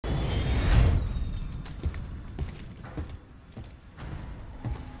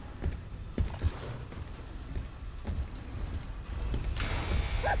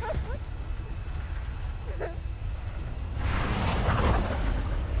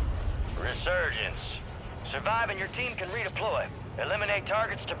Resurgence. Survive and your team can redeploy. Eliminate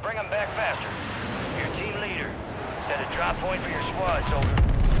targets to bring them back faster. Your team leader. Set a drop point for your squad, soldier.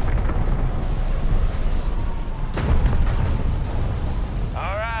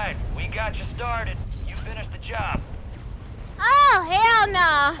 Alright, we got you started. You finished the job. Oh, hell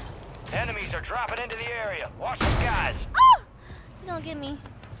no. Enemies are dropping into the area. Watch the skies. Oh! You gonna get me.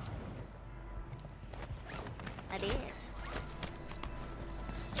 I did.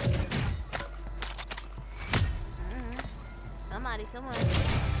 Somebody, someone.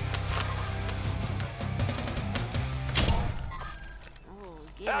 Oh,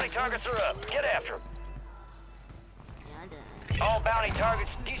 bounty targets are up. Get after them. Yeah, I done. All bounty targets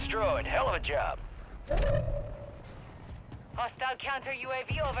destroyed. Hell of a job. Hostile counter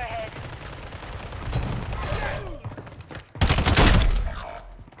UAV overhead.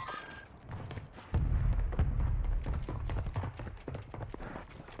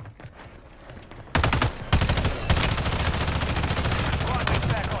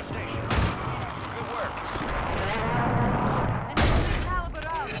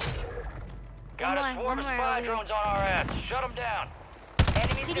 Swarm of spy drones on our ass. Shut them down.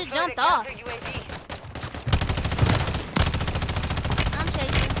 He just jumped off. I'm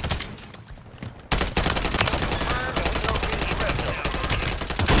chasing.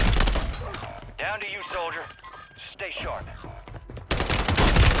 Down to you, soldier. Stay sharp.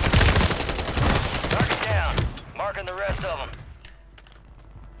 Target down. Marking the rest of them.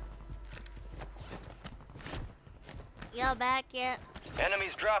 Y'all back yet?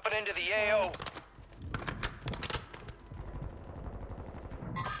 Enemies dropping into the AO.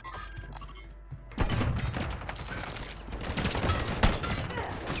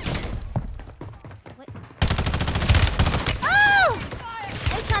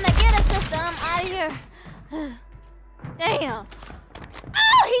 I'm out of here. Damn.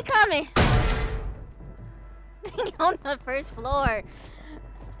 Oh, he coming. On the first floor.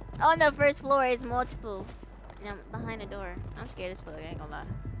 On the first floor is multiple. And I'm behind the door. I'm scared as fuck, I ain't gonna lie.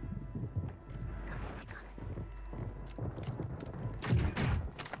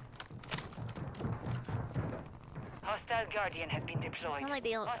 Hostile Guardian has been deployed. Sound like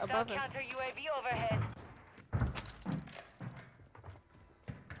they above us. Counter UAV overhead.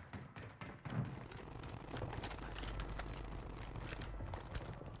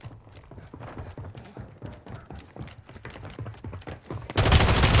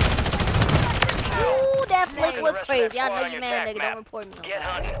 That flick was crazy. I know you mad, nigga. Don't report me. Get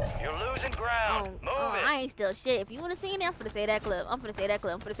hunting. You're losing ground. Move it. I ain't still shit. If you wanna see me, I'm finna say that clip. I'm finna say that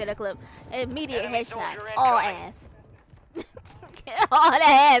clip. I'm finna say that clip. Immediate Enemy headshot. soldier All incoming. ass. All the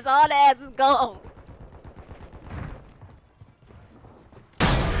ass. All the ass is gone.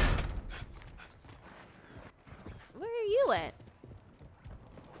 Where are you at?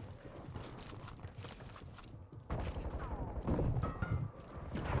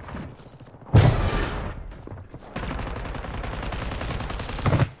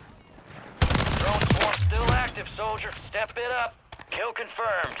 Soldier, step it up. Kill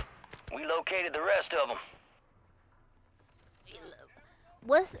confirmed. We located the rest of them.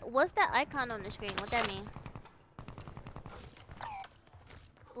 What's that icon on the screen? What that mean?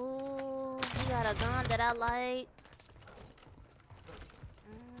 Ooh, he got a gun that I like.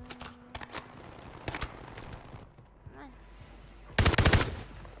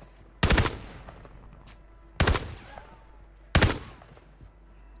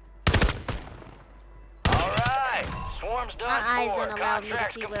 Swarm's done. My eyes for. don't allow me to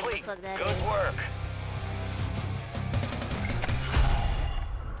Contract's see what the complete. fuck that Good is. work.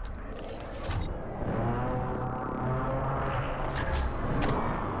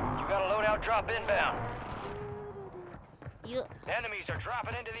 You got a loadout drop inbound. Enemies are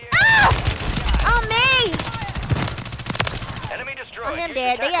dropping into the air. Ah! On me! Enemy destroyed. I'm him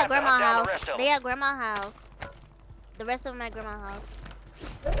dead. They at grandma's house. They at grandma's house. The rest of them at grandma's house.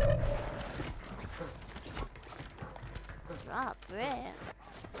 Drop bread.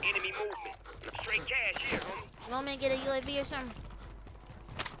 Enemy movement. Straight cash here, homie. You want me to get a UAV or something?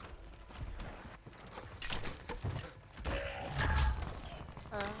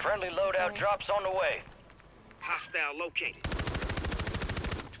 Friendly loadout drops on the way. Hostile located.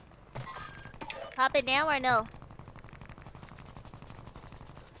 Pop it down or no?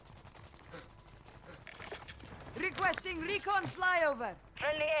 Requesting recon flyover.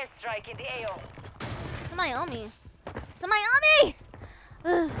 Friendly airstrike in the AO. Somebody on me. Somebody on me!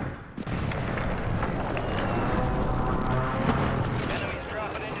 Enemies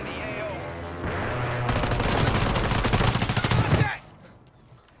dropping into the AO.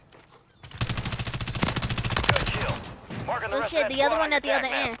 Good kill. Marking the Oh rest shit, of that the other squad one on at the your other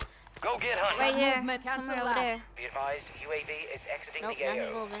attack end. Go get hunting. Right here. Movement, cancel Somewhere over last. there. Be advised, UAV is exiting Nope, the now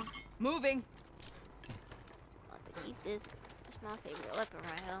he's AO. moving. Moving. About to keep this. It's my favorite weapon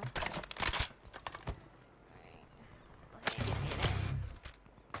right here. Alright. Go ahead and give me that.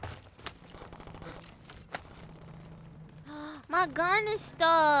 My gun is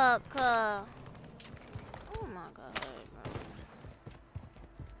stuck. Oh my god, bro.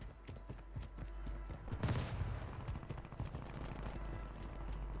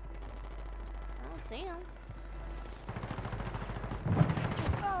 I don't see him.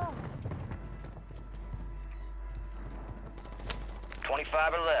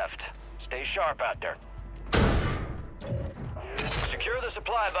 25 are left. Stay sharp out there. Secure the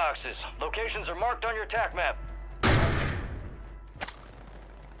supply boxes. Locations are marked on your attack map.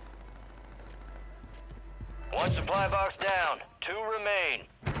 One supply box down. 2 remain.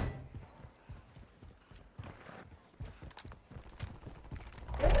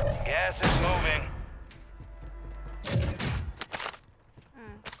 Gas is moving.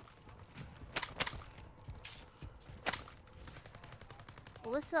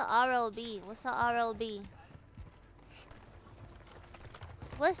 What's the RLB? What's the RLB?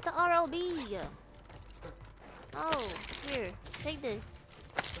 What's the RLB? Oh, here. Take this.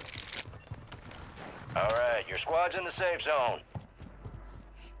 Alright, your squad's in the safe zone.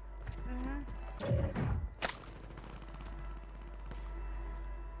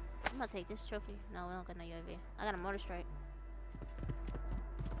 I'm gonna take this trophy. No, we don't got no UAV. I got a mortar strike.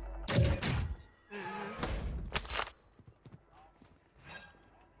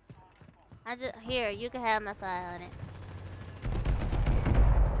 Here, you can have my 500.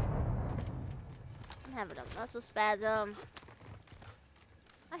 I'm having a muscle spasm.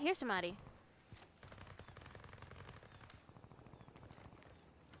 I hear somebody.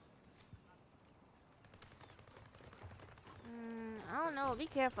 I don't know. Be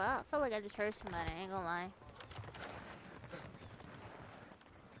careful. I feel like I just heard somebody. I ain't gonna lie.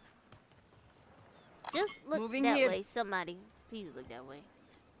 Just look Moving that here. way. Somebody. Please look that way.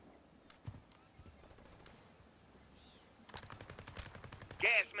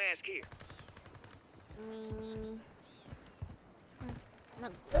 Gas mask here. Me. No.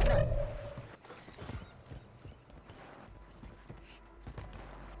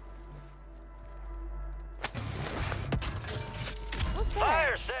 What's that?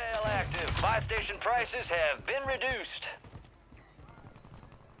 Fire sale active. Buy station prices have been reduced.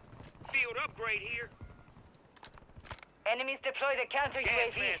 Field upgrade here. Enemies deploy the counter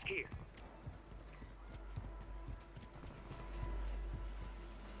Gas UAV. mask here.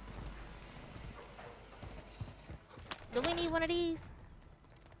 Do we need one of these?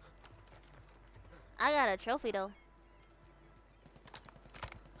 I got a trophy though.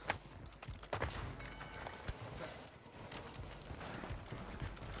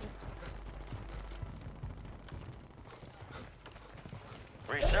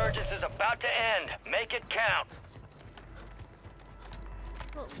 Resurgence is about to end. Make it count.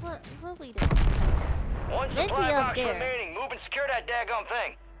 What we doing? One Venti supply up box there. remaining. Move and secure that daggone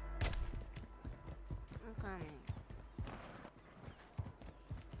thing. I'm coming.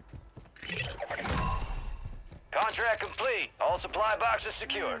 Contract complete. All supply boxes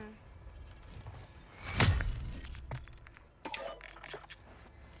secured.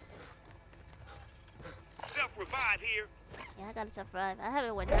 Self-revive here. Yeah, I gotta survive. I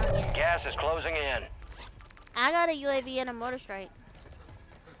haven't went down yet. Gas is closing in. I got a UAV and a mortar strike.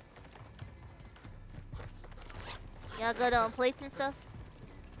 Y'all good on plates and stuff?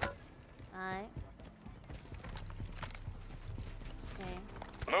 Alright. Okay.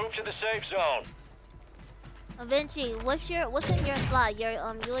 Move to the safe zone. Vinci, what's in your slot? Your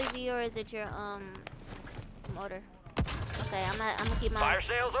UAV or is it your motor? Okay, I'm gonna keep my Fire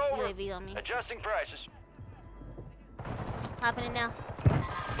sales over. UAV on me. Adjusting prices. Hopping in now.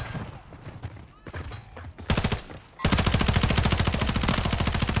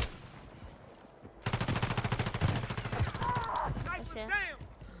 Okay.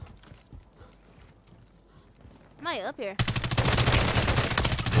 Somebody up here.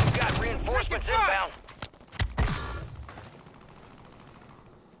 Got reinforcements inbound.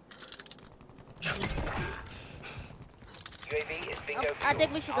 UAV is bingo Oh, I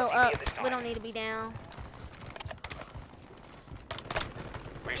think we should go fuel. up. RTV at this We time. don't need to be down.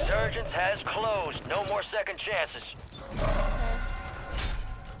 Resurgence has closed. No more second chances. Okay.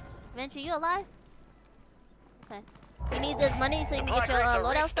 Vinci, you alive? Okay. You need this money so you can Supply get your crates are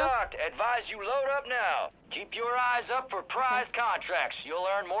loadout stuff? restocked. Advise you load up now. Keep your eyes up for prize contracts. You'll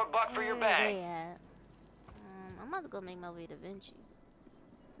earn more buck for your Where bang. they at? I'm about to go make my way to Vinci.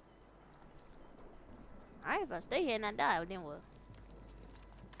 Alright, if I stay here and I die, then what?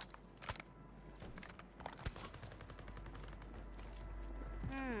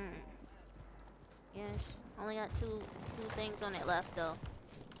 got two things on it left though.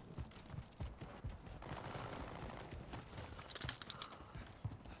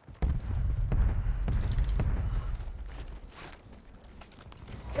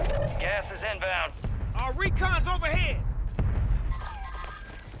 Gas is inbound. Our recon's overhead.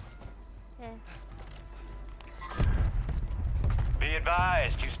 Okay. Be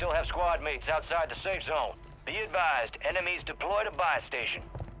advised, you still have squad mates outside the safe zone. Be advised, enemies deployed a buy station.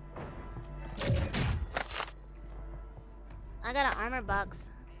 I got an armor box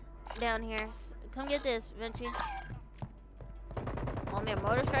down here. Come get this, Vinci. Want me to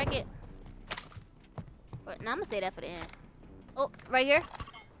mortar strike it? Or, no, I'm gonna say that for the end. Oh, right here.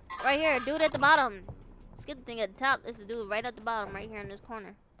 Right here, dude at the bottom. Skip the thing at the top. This is dude right at the bottom, right here in this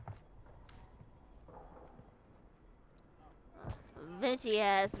corner. Vinci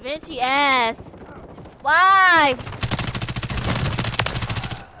ass. Vinci ass. Why?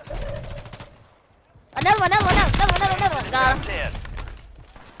 Another one. Got him. 10.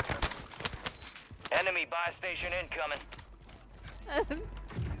 Enemy buy station incoming.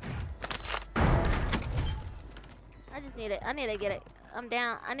 I need to get it. I'm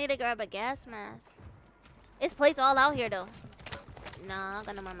down. I need to grab a gas mask. It's plates all out here though. Nah, I don't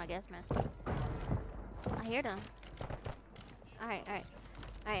got no more of my gas mask. I hear them. Alright.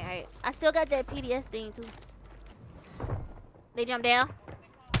 I still got that PDS thing too. They jump down.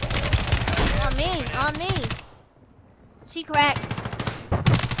 On me. She cracked. The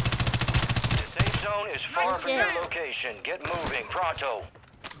safe zone is far from your shit. location. Get moving, pronto.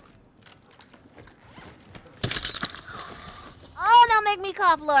 Oh, don't make me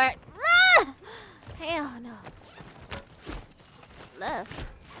cough, Lord. Ah! Hell no. Left.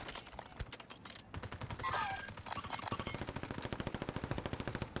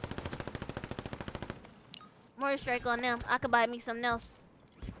 Mortar strike on them. I could buy me something else.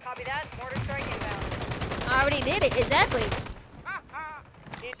 Copy that. Mortar strike inbound. I already did it. Exactly.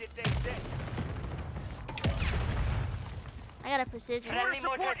 I got a precision. Friendly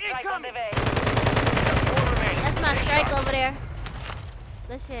mortar strike on the way. That's my strike over there.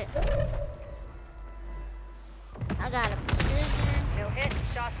 Good shit. I got a precision. No hit.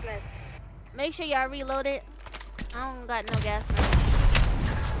 Shots missed. Make sure y'all reload it. I don't got no gas mask.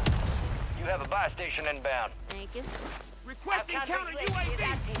 You have a buy station inbound. Thank you. Requesting counter UAV.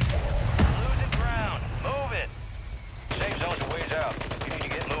 Losing ground. Move it. Safe zone's a ways out. You need to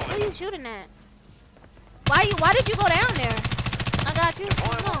get Who moving. you shooting at? Why did you go down there? I got you.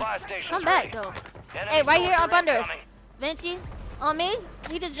 Deployable Come buy on. station Come back ready. though. Enemy Hey, right here soldier up under us. incoming. Vinci, on me?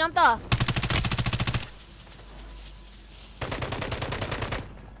 He just jumped off.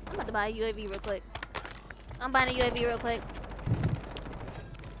 I'm about to buy a UAV real quick. I'm buying a UAV real quick.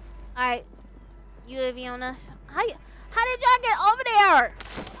 Alright. UAV on us. How did y'all get over there?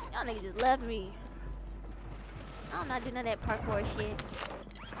 Y'all niggas just left me. I'm not doing none of that parkour shit.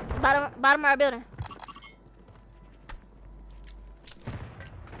 Bottom of our building.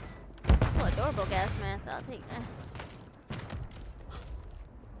 Oh, a doorbell gas mask. I'll take that.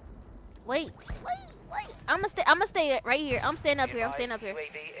 Wait. I'ma stay right here. I'm staying up here. UAV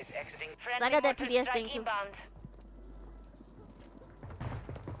is exiting. So I got that PDS thing too.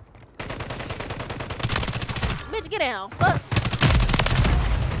 Bitch, get down. Fuck.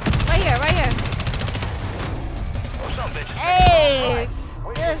 Right here. Oh, some bitches. Hey,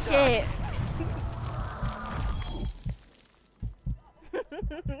 Wait, good wait, shit.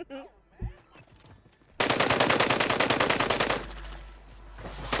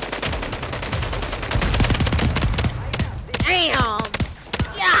 Damn.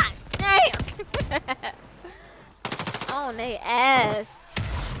 Yeah. Damn. On they ass.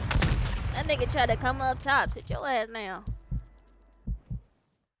 That nigga tried to come up top. Sit your ass now.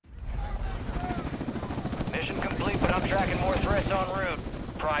 Mission complete, but I'm tracking more threats en route.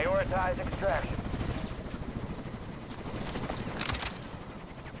 Prioritize extraction.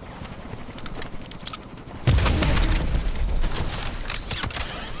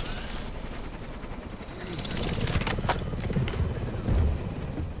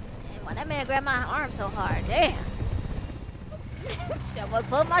 Man, why that man grabbed my arm so hard? Damn. Someone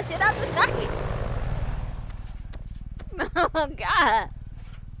pulled my shit out the socket. Oh, God.